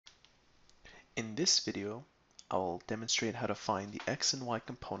In this video, I will demonstrate how to find the x and y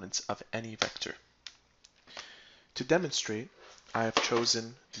components of any vector. To demonstrate, I have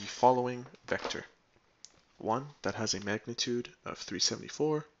chosen the following vector. One that has a magnitude of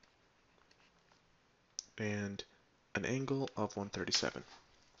 374 and an angle of 137.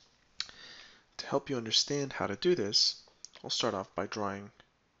 To help you understand how to do this, I'll start off by drawing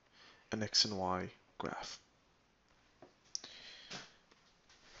an x and y graph.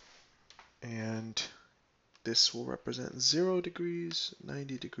 And this will represent 0 degrees,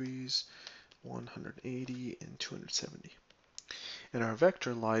 90 degrees, 180, and 270. And our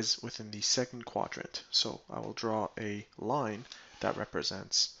vector lies within the second quadrant, so I will draw a line that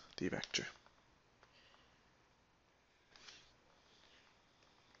represents the vector.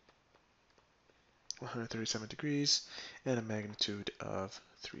 (137 degrees) and a magnitude of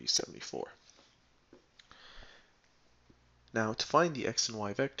 374. Now, to find the x and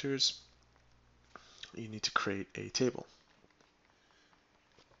y vectors, you need to create a table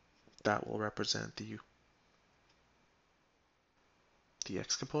that will represent the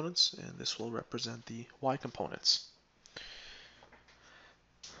x components, and this will represent the y components.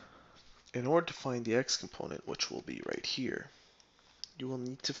 In order to find the x component, which will be right here, you will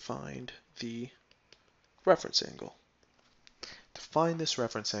need to find the reference angle. To find this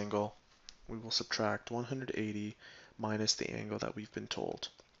reference angle, we will subtract 180 minus the angle that we've been told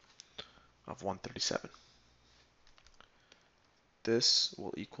of 137. This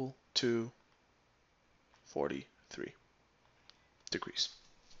will equal to 43 degrees.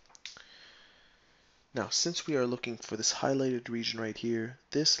 Now, since we are looking for this highlighted region right here,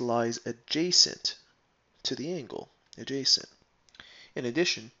 this lies adjacent to the angle, adjacent. In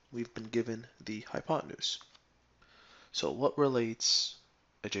addition, we've been given the hypotenuse. So what relates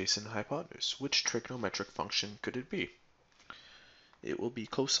adjacent and hypotenuse? Which trigonometric function could it be? It will be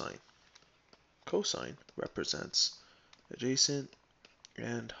cosine. Cosine represents adjacent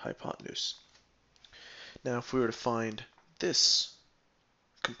and hypotenuse. Now, if we were to find this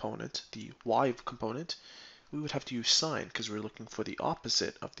component, the y component, we would have to use sine because we're looking for the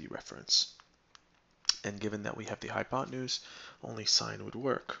opposite of the reference. And given that we have the hypotenuse, only sine would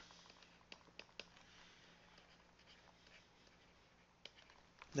work.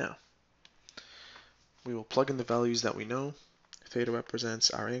 Now, we will plug in the values that we know. Theta represents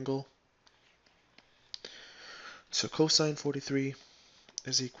our angle. So cosine 43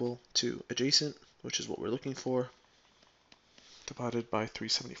 is equal to adjacent, which is what we're looking for, divided by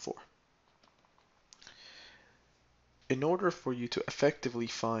 374. In order for you to effectively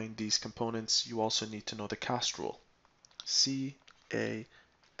find these components, you also need to know the cast rule. C-A-S-T.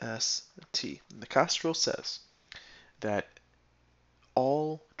 And the cast rule says that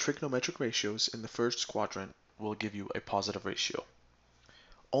all trigonometric ratios in the first quadrant will give you a positive ratio.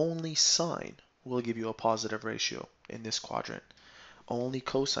 Only sine will give you a positive ratio in this quadrant. Only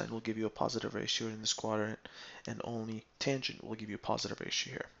cosine will give you a positive ratio in this quadrant, and only tangent will give you a positive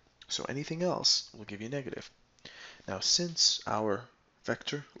ratio here. So anything else will give you negative. Now, since our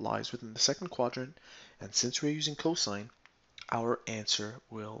vector lies within the second quadrant, and since we're using cosine, our answer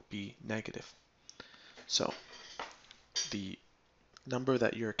will be negative. So the number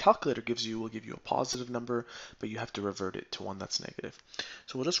that your calculator gives you will give you a positive number, but you have to revert it to one that's negative.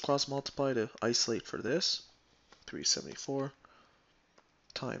 So we'll just cross multiply to isolate for this. 374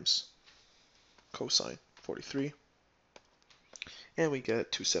 times cosine 43, and we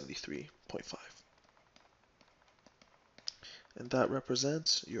get 273.5. And that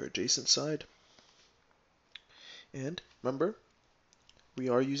represents your adjacent side. And remember, we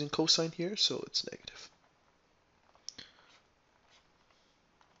are using cosine here, so it's negative.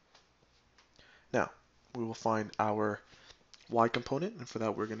 Now, we will find our y component, and for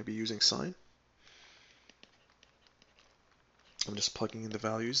that we're going to be using sine. I'm just plugging in the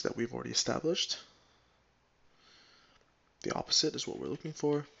values that we've already established. The opposite is what we're looking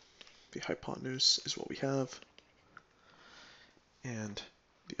for. The hypotenuse is what we have. And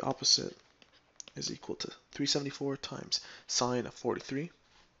the opposite is equal to 374 times sine of 43.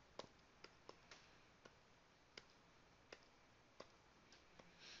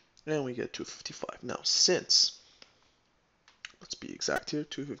 And we get 255. Now, since, let's be exact here,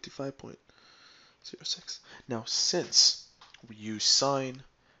 255.06. Now, since we use sine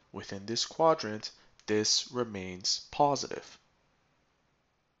within this quadrant, this remains positive.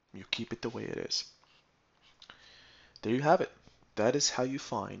 You keep it the way it is. There you have it. That is how you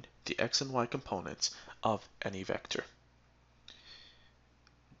find the x and y components of any vector.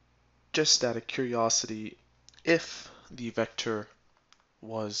 Just out of curiosity, if the vector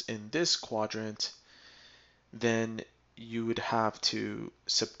was in this quadrant, then you would have to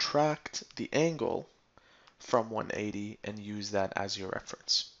subtract the angle from 180 and use that as your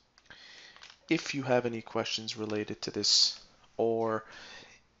reference. If you have any questions related to this, or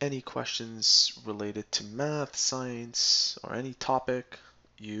any questions related to math, science, or any topic,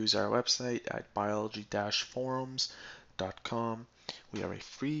 use our website at biology-forums.com. We are a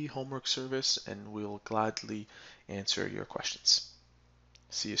free homework service and we'll gladly answer your questions.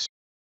 See you soon.